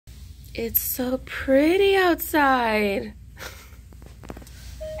It's so pretty outside.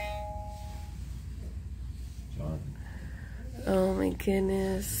 Oh my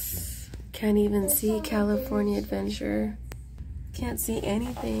goodness. Can't even see California Adventure. Can't see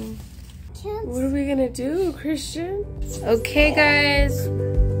anything. What are we gonna do, Christian? Okay, guys.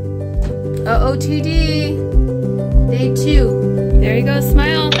 OOTD. Day 2. There you go,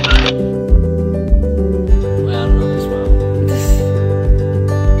 smile. Well, I don't know this smile.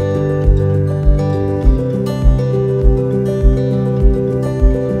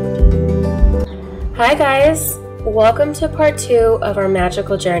 Hi guys, welcome to part 2 of our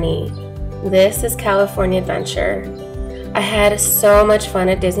magical journey. This is California Adventure. I had so much fun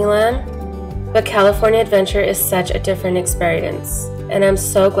at Disneyland, but California Adventure is such a different experience, and I'm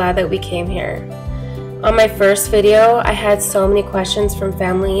so glad that we came here. On my first video, I had so many questions from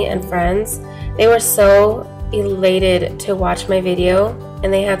family and friends. They were so elated to watch my video,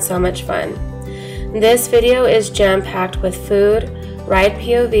 and they had so much fun. This video is jam-packed with food, ride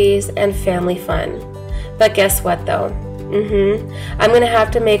POVs, and family fun. But guess what though? I'm gonna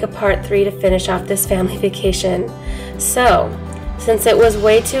have to make a part 3 to finish off this family vacation. So, since it was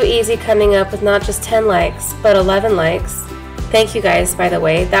way too easy coming up with not just 10 likes, but 11 likes, thank you guys, by the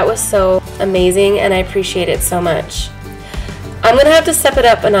way. That was so amazing and I appreciate it so much. I'm gonna have to step it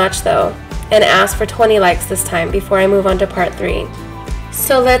up a notch though, and ask for 20 likes this time before I move on to part 3.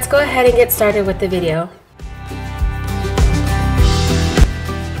 So let's go ahead and get started with the video.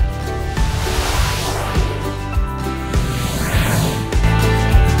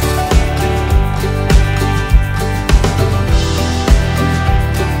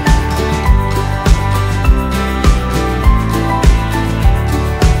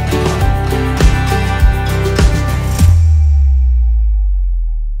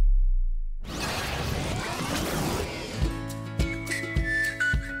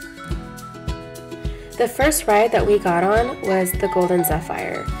 The first ride that we got on was the Golden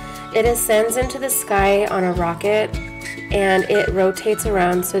Zephyr. It ascends into the sky on a rocket and it rotates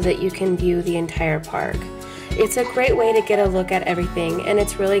around so that you can view the entire park. It's a great way to get a look at everything and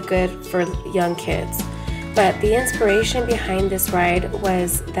it's really good for young kids. But the inspiration behind this ride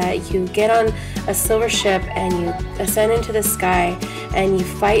was that you get on a silver ship and you ascend into the sky and you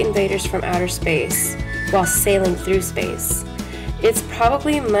fight invaders from outer space while sailing through space. It's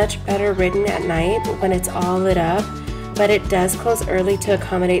probably much better ridden at night when it's all lit up, but it does close early to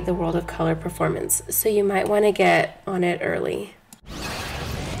accommodate the World of Color performance, so you might want to get on it early.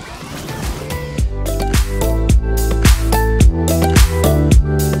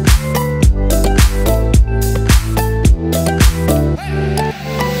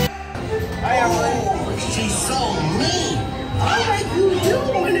 Hi everyone. She's so mean. All right, you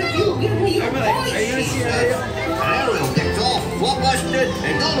and if you give me your voice.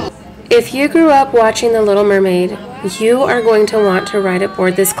 If you grew up watching The Little Mermaid, you are going to want to ride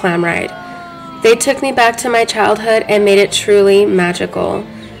aboard this clam ride. They took me back to my childhood and made it truly magical.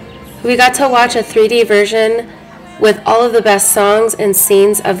 We got to watch a 3D version with all of the best songs and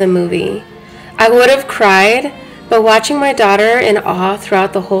scenes of the movie. I would have cried, but watching my daughter in awe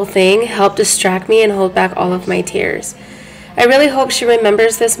throughout the whole thing helped distract me and hold back all of my tears. I really hope she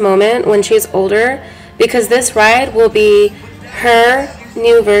remembers this moment when she's older, because this ride will be her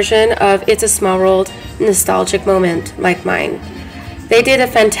new version of It's a Small World nostalgic moment like mine. They did a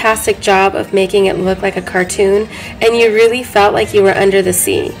fantastic job of making it look like a cartoon and you really felt like you were under the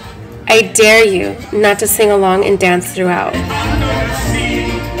sea. I dare you not to sing along and dance throughout.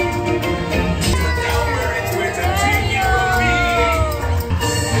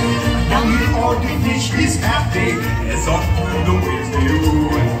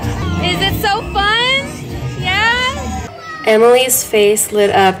 Is it so fun? Yeah? Emily's face lit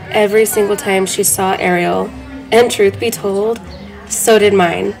up every single time she saw Ariel, and truth be told, so did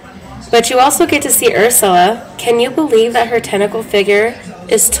mine. But you also get to see Ursula. Can you believe that her tentacle figure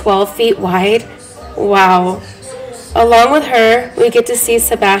is 12 feet wide? Wow. Along with her, we get to see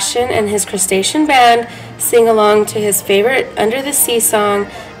Sebastian and his crustacean band sing along to his favorite Under the Sea song,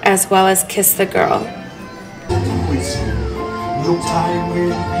 as well as Kiss the Girl. No time will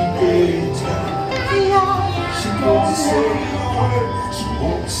be better. She won't say a word. She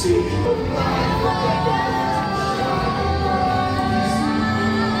won't say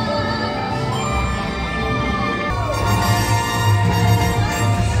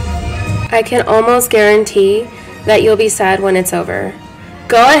I can almost guarantee that you'll be sad when it's over.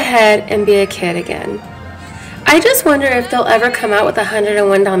 Go ahead and be a kid again. I just wonder if they'll ever come out with a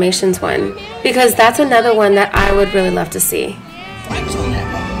 101 Dalmatians one, because that's another one that I would really love to see.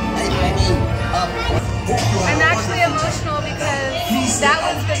 I'm actually emotional because That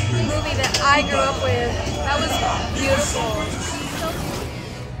was the movie that I grew up with. That was beautiful.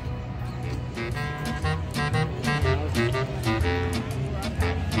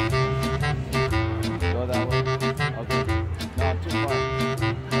 Go that way. Okay. Not too far.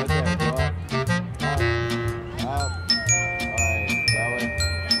 Right there. Go up. Up. Up. Alright. That way.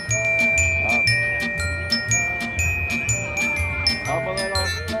 Up. Up a little.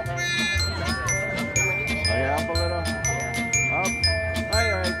 Okay, up a little. Up.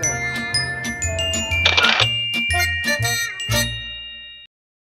 Right there.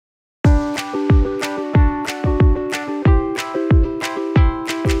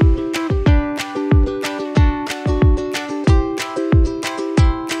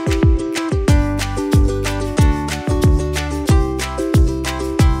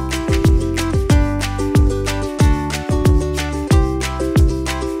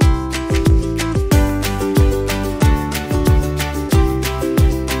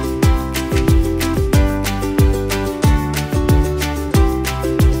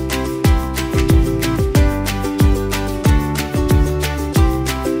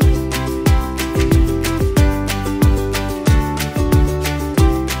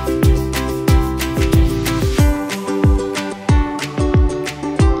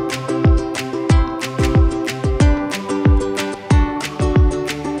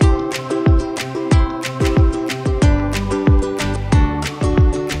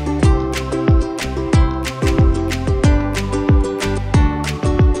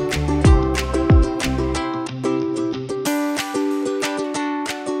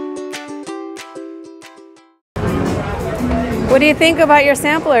 What do you think about your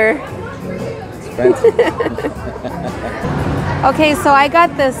sampler? Expensive. Okay, so I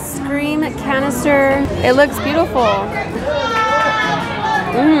got the Scream canister. It looks beautiful.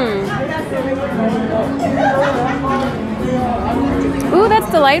 Ooh,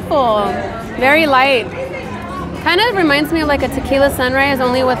 that's delightful. Very light. Kind of reminds me of like a tequila sunrise,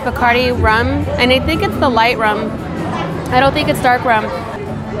 only with Bacardi rum. And I think it's the light rum. I don't think it's dark rum.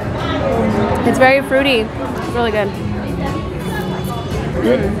 It's very fruity. It's really good.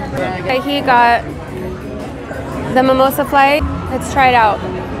 Okay, he got the mimosa flight. Let's try it out.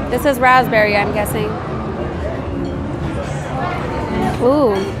 This is raspberry, I'm guessing.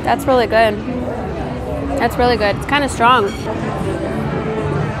 Ooh, that's really good. That's really good. It's kind of strong.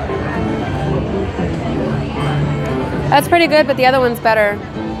 That's pretty good, but the other one's better.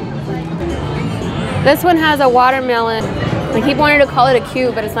 This one has a watermelon. I keep wanting to call it a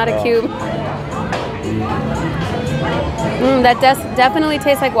cube, but it's not a cube. That definitely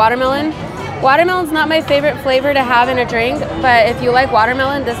tastes like watermelon. Watermelon's not my favorite flavor to have in a drink, but if you like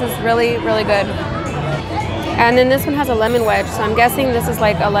watermelon, this is really, really good. And then this one has a lemon wedge, so I'm guessing this is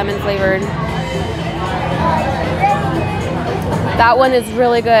like a lemon flavored. That one is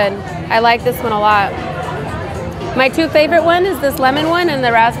really good. I like this one a lot. My two favorite one is this lemon one and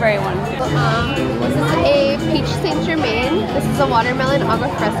the raspberry one. This is a peach Saint Germain. This is a watermelon agua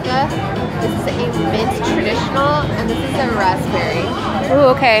fresca. This is a mint traditional, and this is a raspberry. Ooh,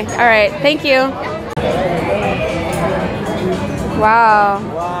 okay. All right. Thank you. Wow.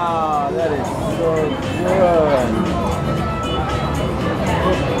 Wow, that is so good.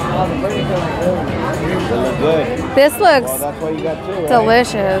 They look good. This looks Oh, that's why you got two, right?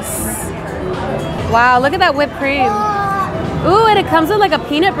 delicious. Wow, look at that whipped cream. Ooh, and it comes with like a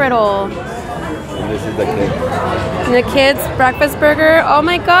peanut brittle. And this is the cake. And the kids' breakfast burger. Oh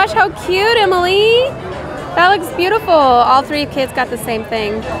my gosh, how cute, Emily. That looks beautiful. All three kids got the same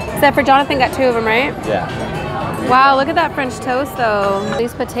thing. Except for Jonathan got two of them, right? Yeah. Wow, look at that French toast though.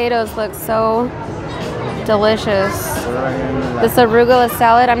 These potatoes look so delicious. This arugula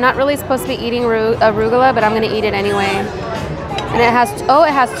salad. I'm not really supposed to be eating arugula, but I'm gonna eat it anyway. And it has, oh,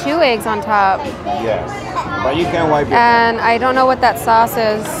 it has 2 eggs on top. Yes. But you can wipe your And I don't know what that sauce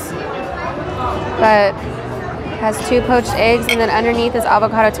is, but it has 2 poached eggs, and then underneath is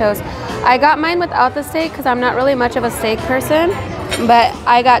avocado toast. I got mine without the steak because I'm not really much of a steak person, but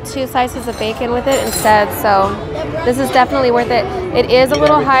I got 2 slices of bacon with it instead, so this is definitely worth it. It is a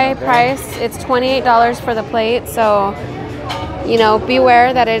little high price. It's $28 for the plate, so, you know,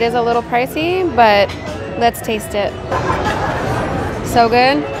 beware that it is a little pricey, but let's taste it. So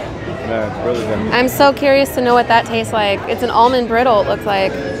good. Yeah, it's really good. I'm so curious to know what that tastes like. It's an almond brittle, it looks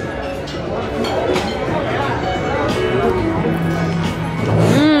like.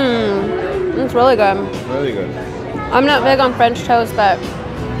 It's really good. Really good. I'm not big on French toast, but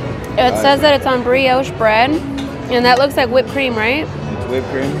it says that it's on brioche bread, and that looks like whipped cream, right? It's whipped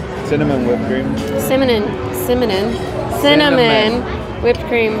cream. Cinnamon whipped cream. Cinnamon whipped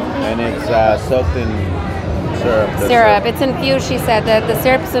cream. And it's soaked in Syrup. That's Syrup. it. It's infused, she said. The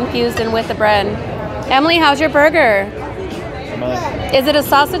syrup's infused in with the bread. Emily, how's your burger? Is it a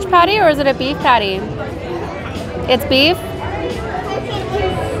sausage patty or is it a beef patty? It's beef?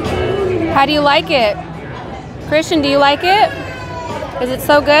 How do you like it? Christian, do you like it? Is it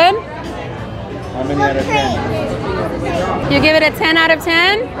so good? How many out of 10? You give it a 10 out of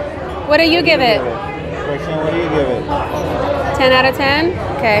 10? What do you give it? Christian, what do you give it? 10 out of 10?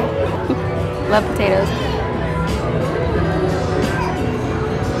 Okay. Love potatoes.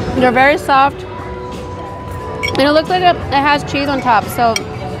 They're very soft. And it looks like it has cheese on top. So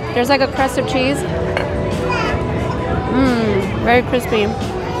there's like a crust of cheese. Mmm, very crispy.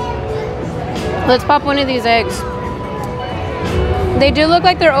 Let's pop one of these eggs. They do look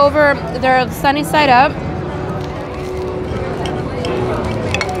like they're sunny side up.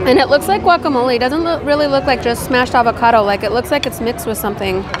 And it looks like guacamole. It doesn't really look like just smashed avocado. Like it looks like it's mixed with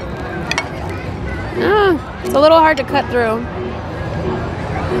something. It's a little hard to cut through.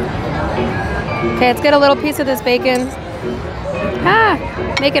 Okay, let's get a little piece of this bacon.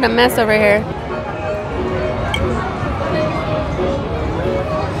 Making a mess over here.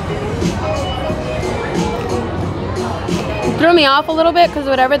 It threw me off a little bit because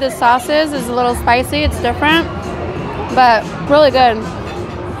whatever this sauce is a little spicy. It's different, but really good.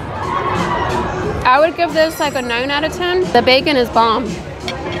 I would give this like a 9 out of 10. The bacon is bomb.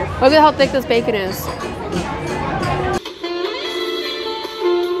 Look at how thick this bacon is.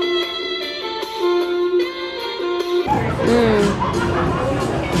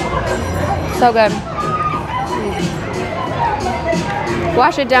 So good.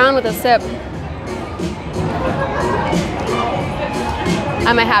 Wash it down with a sip.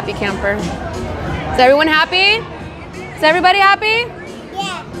 I'm a happy camper. Is everyone happy? Is everybody happy?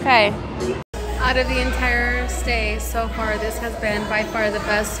 Yeah. Okay. Out of the entire stay so far, this has been by far the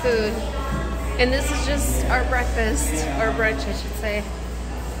best food. And this is just our breakfast, or brunch I should say.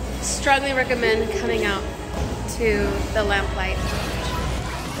 Strongly recommend coming out to the Lamplight.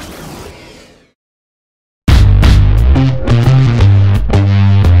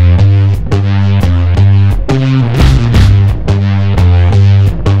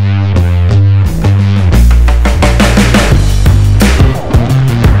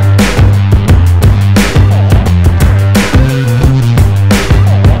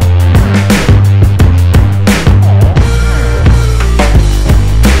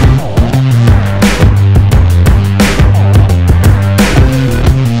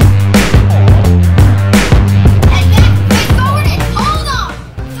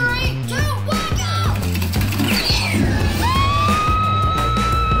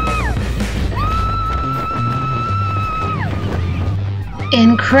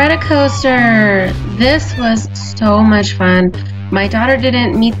 Incredicoaster! This was so much fun. My daughter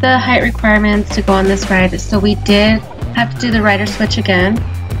didn't meet the height requirements to go on this ride, so we did have to do the rider switch again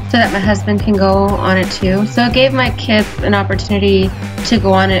so that my husband can go on it too. So it gave my kids an opportunity to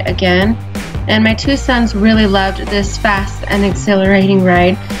go on it again. And my two sons really loved this fast and exhilarating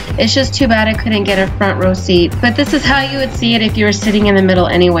ride. It's just too bad I couldn't get a front row seat, but this is how you would see it if you were sitting in the middle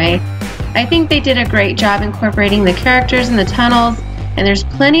anyway. I think they did a great job incorporating the characters in the tunnels, and there's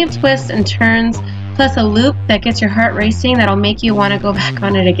plenty of twists and turns, plus a loop that gets your heart racing that'll make you want to go back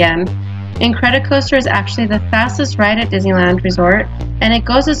on it again. Incredicoaster is actually the fastest ride at Disneyland Resort, and it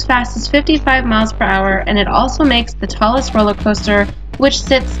goes as fast as 55 miles per hour, and it also makes the tallest roller coaster, which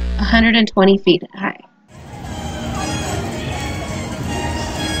sits 120 feet high.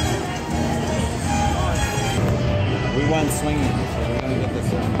 We went swinging, so we're gonna get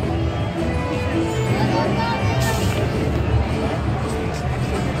this one.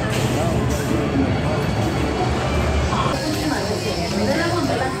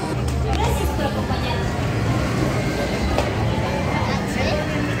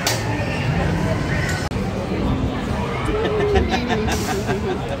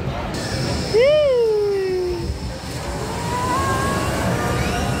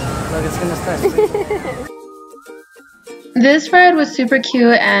 Look, it's gonna start. This ride was super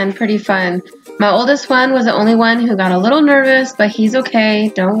cute and pretty fun. My oldest one was the only one who got a little nervous, but he's okay,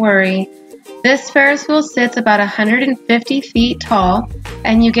 don't worry. This Ferris wheel sits about 150 feet tall,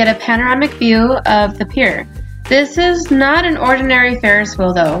 and you get a panoramic view of the pier. This is not an ordinary Ferris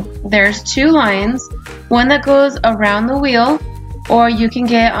wheel though. There's two lines, one that goes around the wheel, or you can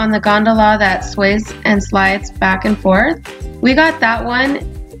get on the gondola that sways and slides back and forth. We got that one.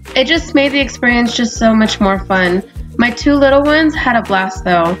 It just made the experience just so much more fun. My two little ones had a blast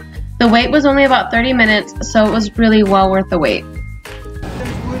though. The wait was only about 30 minutes, so it was really well worth the wait.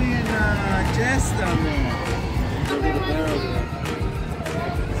 There's Woody and Jess down there. Look at the bear over there.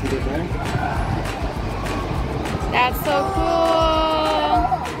 See the bear?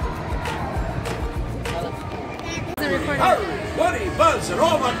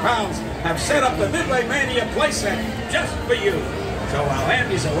 pals have set up the Midway Mania playset just for you. So while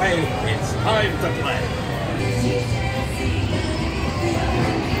Andy's away, it's time to play.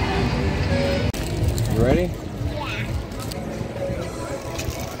 You ready?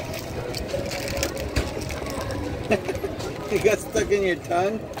 You got stuck in your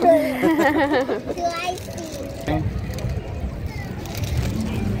tongue? Do I see?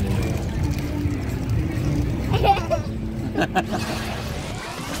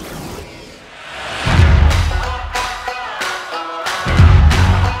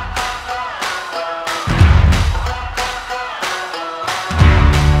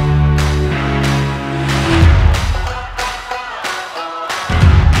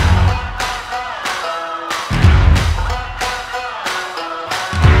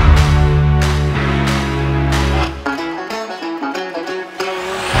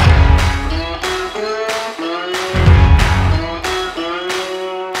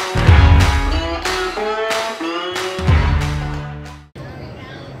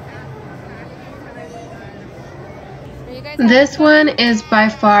 This one is by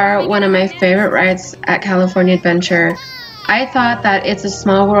far one of my favorite rides at California Adventure. I thought that It's a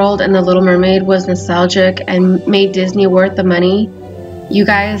Small World and The Little Mermaid was nostalgic and made Disney worth the money. You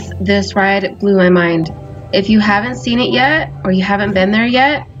guys, this ride blew my mind. If you haven't seen it yet, or you haven't been there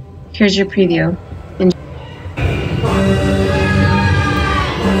yet, here's your preview. Enjoy.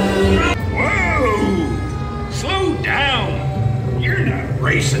 Whoa! Slow down! You're not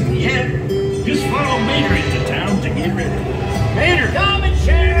racing yet. Just follow Mater into town to get ready. Mater! Coming,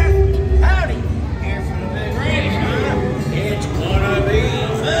 Sheriff! Howdy! Here for the big race, huh? It's gonna be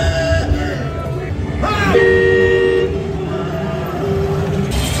fun!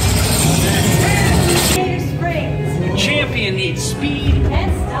 The champion needs speed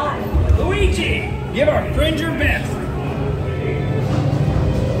and style. Luigi, give our friend your best.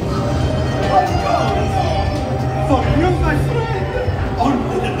 For you, my friend, on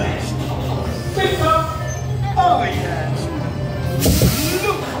with the best. Pick up. Oh, yes.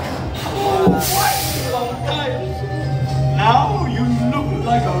 Look. Quite long tires. Now you look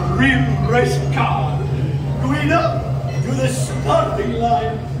like a real race car. Going up to the starting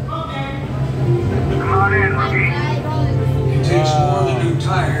line. It takes more than new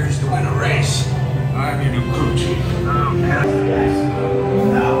tires to win a race. I'm your new coach. Now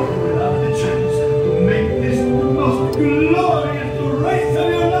we'll have the chance to make this the most glorious race of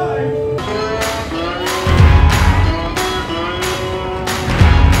your life.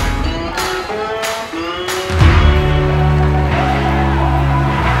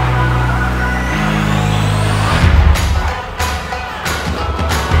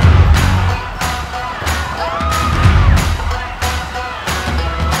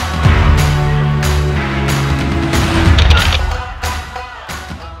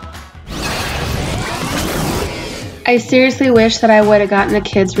 I seriously wish that I would have gotten the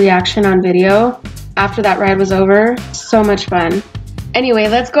kids' reaction on video after that ride was over. So much fun. Anyway,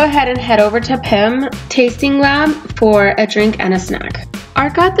 let's go ahead and head over to Pim Tasting Lab for a drink and a snack.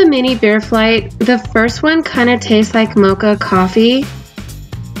 Art got the mini beer flight. The first one kind of tastes like mocha coffee.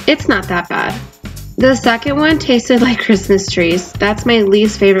 It's not that bad. The second one tasted like Christmas trees. That's my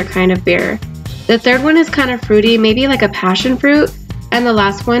least favorite kind of beer. The third one is kind of fruity, maybe like a passion fruit. And the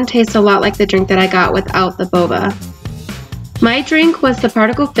last one tastes a lot like the drink that I got without the boba. My drink was the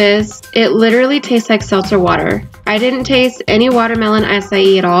Particle Fizz. It literally tastes like seltzer water. I didn't taste any watermelon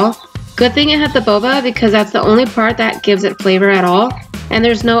acai at all. Good thing it had the boba because that's the only part that gives it flavor at all. And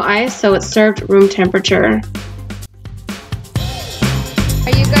there's no ice, so it's served room temperature. Are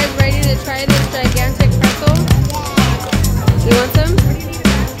you guys ready to try this gigantic pretzel? You want some?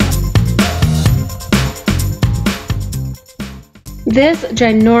 This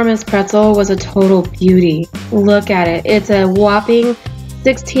ginormous pretzel was a total beauty. Look at it. It's a whopping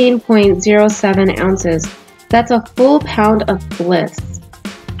 16.07 ounces. That's a full pound of bliss.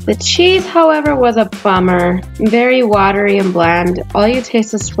 The cheese, however, was a bummer. Very watery and bland. All you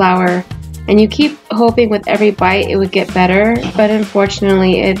taste is flour, and you keep hoping with every bite it would get better, but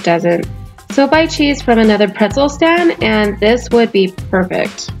unfortunately it doesn't. So buy cheese from another pretzel stand, and this would be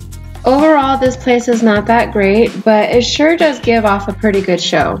perfect. Overall, this place is not that great, but it sure does give off a pretty good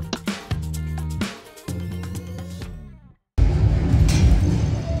show.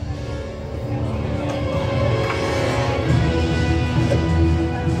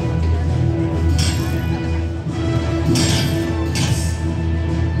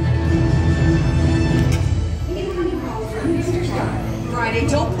 Friday,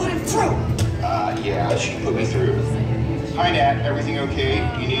 don't put him through. Yeah, she put me through. Hi, Nat. Everything okay?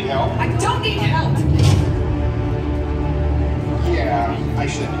 You need help? I don't need help. Yeah, Yeah, I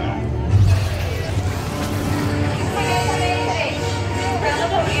should know.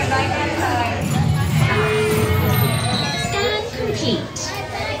 Scan complete.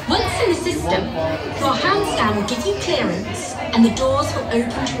 Once in the system, your hand scan will give you clearance and the doors will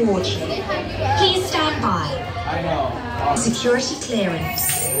open towards you. Please stand by. Security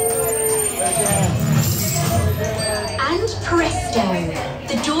clearance. And presto,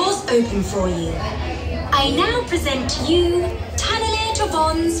 the doors open for you. I now present to you Tannele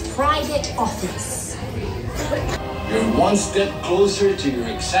Tavon's private office. You're one step closer to your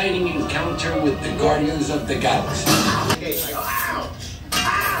exciting encounter with the Guardians of the Galaxy. Ow!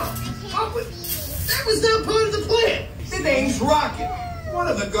 Ow! Oh, but that was not part of the plan. The name's Rocket, one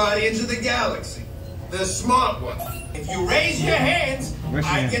of the Guardians of the Galaxy. The smart one. If you raise your hands,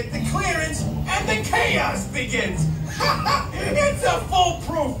 I get the clearance and the chaos begins. It's a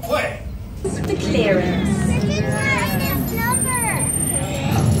foolproof plan. The clearance.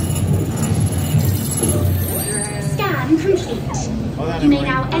 Scan complete. You may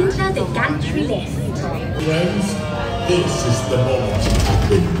now enter the gantry lift. Friends, this is the moment I've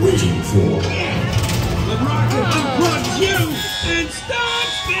been waiting for. The Rocket unplugs you and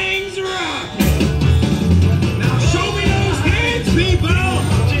starts things right. Now show me those hands, people!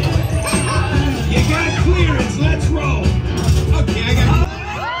 You got clearance, let's roll. Okay, I got...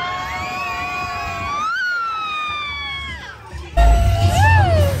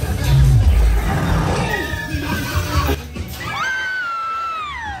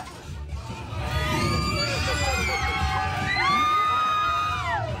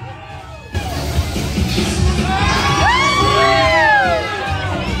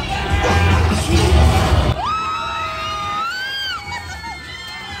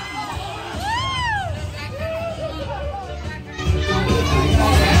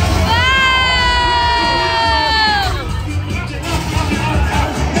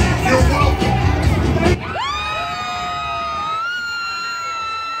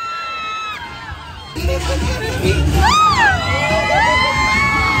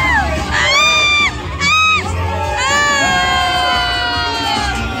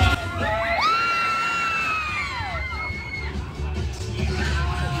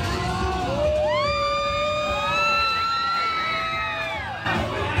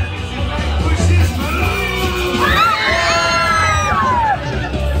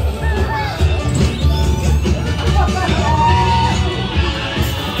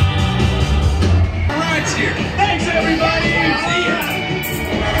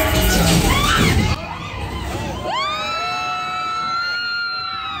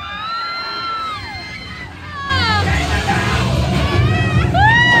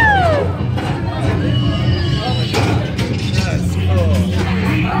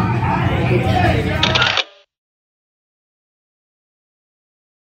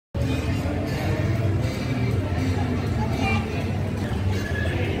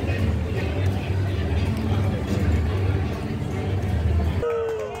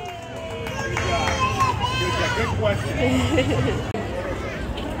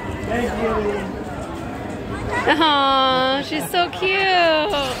 Aww, she's so cute.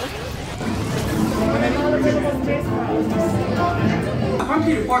 I'm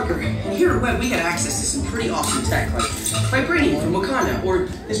Peter Parker, and here at Web we got access to some pretty awesome tech, like vibranium from Wakanda, or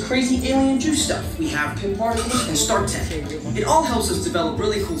this crazy alien juice stuff. We have pin particles and Stark Tech. It all helps us develop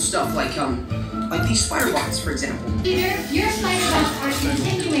really cool stuff, like these spider bots, for example. Peter, your spider bots are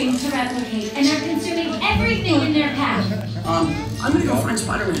continuing to replicate and are consuming everything in their path. I'm gonna go find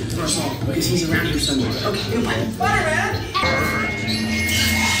Spider-Man for us all, because he's around here somewhere. Okay, goodbye. Spider-Man!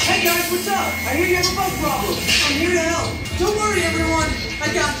 Hey guys, what's up? I hear you have a bug problem. I'm here to help. Don't worry, everyone.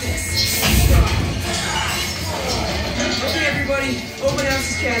 I got this. Okay, everybody. Open house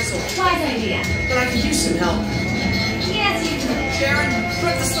is canceled. Wise idea. But I could use some help. Yes, you do. Sharon,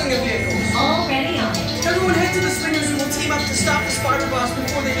 prep the slinger vehicles. Already on it. Everyone head to the slingers and we'll team up to stop the spider bots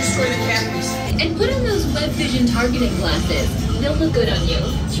before they destroy the canopies. And put on those web vision targeting glasses. They'll look good on you.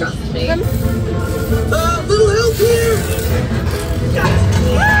 Trust me. Little help here!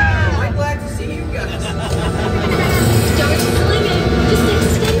 I'm glad to see you guys. Start slinging. Just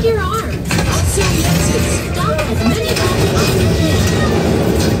extend your arms. Also, stop as many times as you can.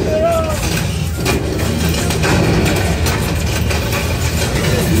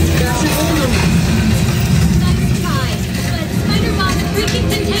 Nice try. But Spider-Man freaking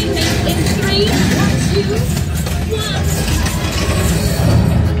containment in 3, 2, 1.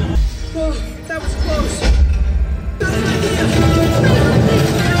 Oh, that was close. That's an idea.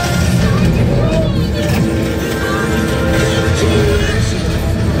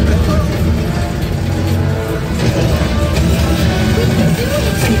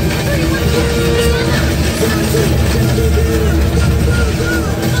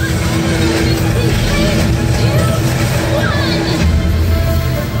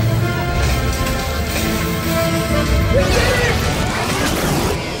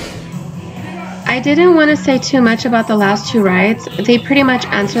 didn't want to say too much about the last two rides. They pretty much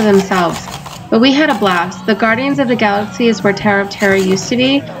answer themselves. But we had a blast. The Guardians of the Galaxy is where Tower of Terror used to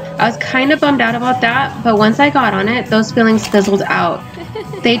be. I was kind of bummed out about that, but once I got on it, those feelings fizzled out.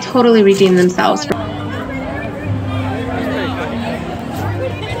 They totally redeemed themselves.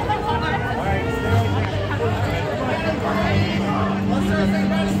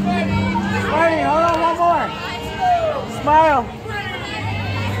 Smile.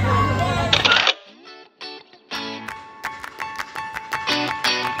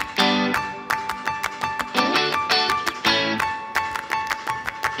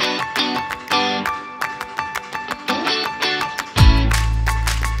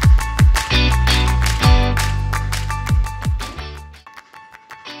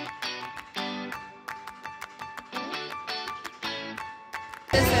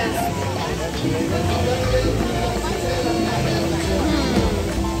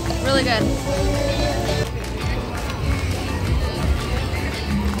 Really good.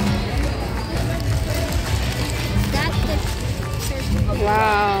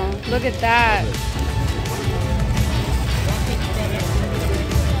 Wow, look at that.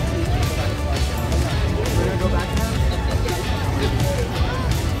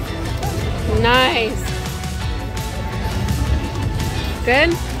 Nice.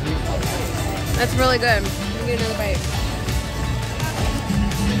 Good? That's really good. Let me get another bite.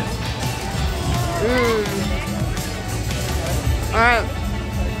 All right.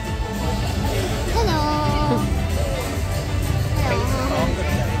 Hello.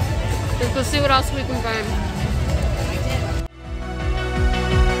 Let's go see what else we can find.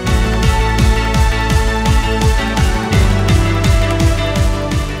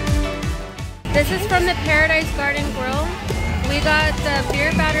 This is from the Paradise Garden Grill. We got the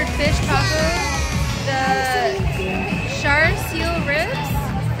beer battered fish taco, the char seal ribs,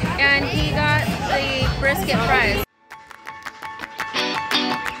 and he got the brisket fries.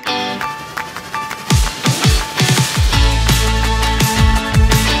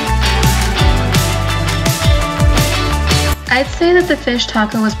 I'd say that the fish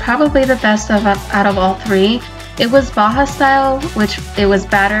taco was probably the best out of all three. It was Baja style, which it was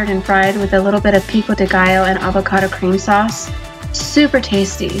battered and fried with a little bit of pico de gallo and avocado cream sauce. Super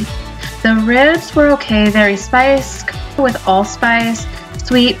tasty. The ribs were okay, very spiced, with allspice,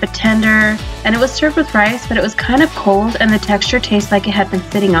 sweet but tender, and it was served with rice, but it was kind of cold and the texture tastes like it had been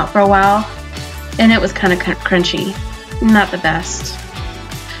sitting out for a while, and it was kind of crunchy. Not the best.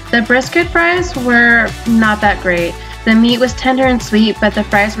 The brisket fries were not that great. The meat was tender and sweet, but the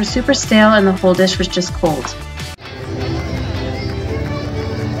fries were super stale and the whole dish was just cold.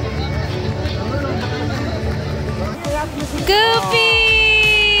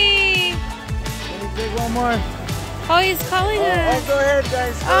 Goofy! Let me take one more. Oh, he's calling us. Oh, go ahead,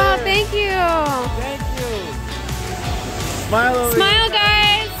 guys. Go Oh, ahead. thank you. Thank you. Smile over Smile, here.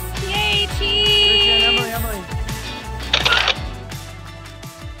 guys. Yay, cheese. Emily, Emily.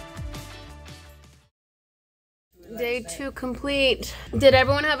 Day 2 complete. Did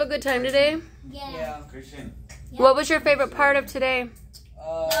everyone have a good time today? Yeah. Christian. What was your favorite part of today?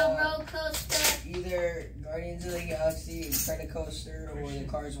 The roller coaster. Either Guardians of the Galaxy, Incredicoaster, or the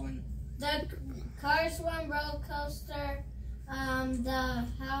Cars one. The Cars one roller coaster. The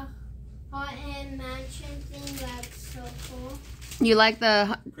Haunted Mansion thing. That's so cool. You like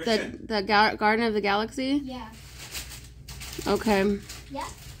the Garden of the Galaxy? Yeah. Okay. Yeah.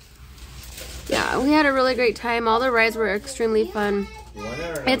 Yeah, we had a really great time. All the rides were extremely fun.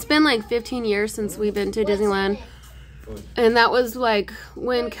 It's been like 15 years since we've been to Disneyland. And that was like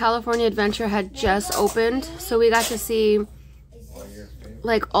when California Adventure had just opened. So we got to see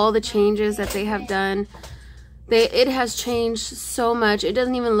like all the changes that they have done. It has changed so much. It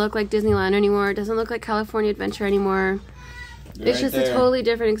doesn't even look like Disneyland anymore. It doesn't look like California Adventure anymore. It's just a totally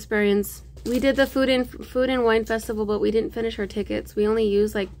different experience. We did the food and wine festival, but we didn't finish our tickets. We only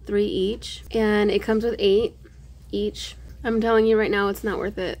used like 3 each, and it comes with 8 each. I'm telling you right now, it's not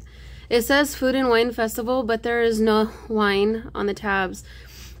worth it. It says food and wine festival, but there is no wine on the tabs,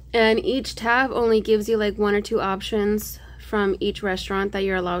 and each tab only gives you like 1 or 2 options from each restaurant that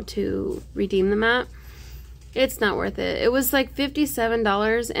you're allowed to redeem them at. It's not worth it. It was like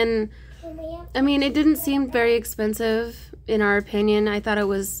 $57, and I mean, it didn't seem very expensive in our opinion. I thought it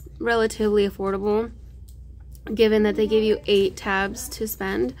was relatively affordable given that they give you 8 tabs to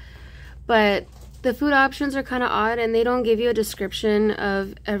spend, but the food options are kind of odd and they don't give you a description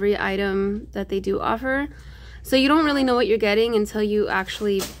of every item that they do offer, so you don't really know what you're getting until you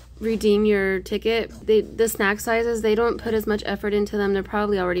actually redeem your ticket. The snack sizes, they don't put as much effort into them. They're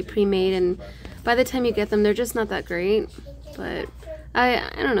probably already pre-made, and by the time you get them, they're just not that great. But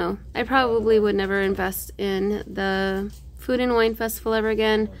I don't know. I probably would never invest in the Food and Wine Festival ever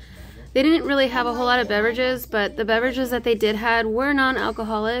again. They didn't really have a whole lot of beverages, but the beverages that they did had were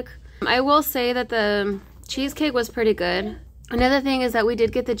non-alcoholic. I will say that the cheesecake was pretty good. Another thing is that we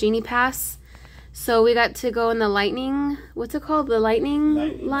did get the Genie Pass. So we got to go in the lightning, what's it called? The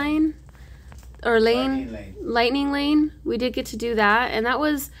lightning line? Or lane? Lightning lane. We did get to do that, and that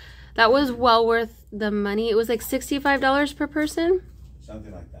was well worth the money. It was like $65 per person.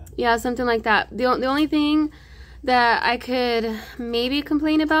 Something like that. Yeah, something like that. The only thing that I could maybe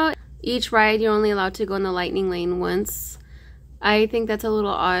complain about, each ride you're only allowed to go in the lightning lane once. I think that's a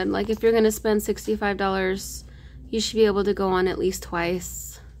little odd. Like if you're gonna spend $65, you should be able to go on at least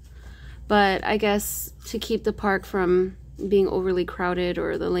twice. But I guess to keep the park from being overly crowded,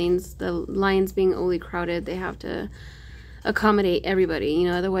 or the lines being overly crowded, they have to accommodate everybody, you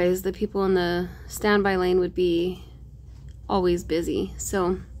know, otherwise the people in the standby lane would be always busy.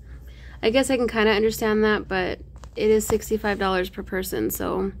 So I guess I can kind of understand that, but it is $65 per person,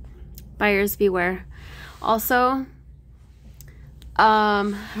 so buyers beware. Also,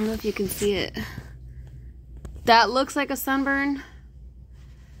 I don't know if you can see it. That looks like a sunburn,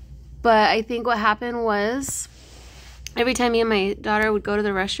 but I think what happened was every time me and my daughter would go to the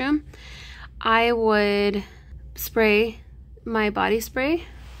restroom, I would spray my body spray,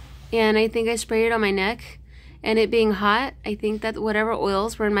 and I think I sprayed it on my neck, and it being hot, I think that whatever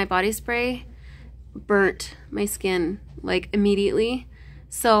oils were in my body spray burnt my skin like immediately.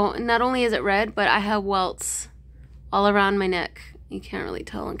 So not only is it red, but I have welts all around my neck. You can't really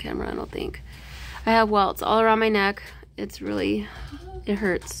tell on camera, I don't think. I have welts all around my neck. It's really, it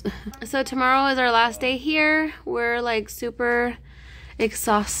hurts. So tomorrow is our last day here. We're like super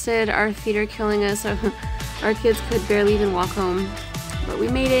exhausted. Our feet are killing us. Our kids could barely even walk home, but we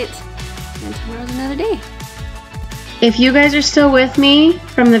made it, and tomorrow's another day. If you guys are still with me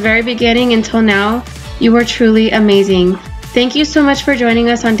from the very beginning until now, you are truly amazing. Thank you so much for joining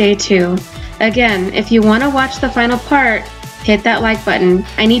us on day 2. Again, if you want to watch the final part, hit that like button.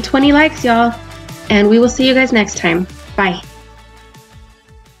 I need 20 likes, y'all. And we will see you guys next time. Bye.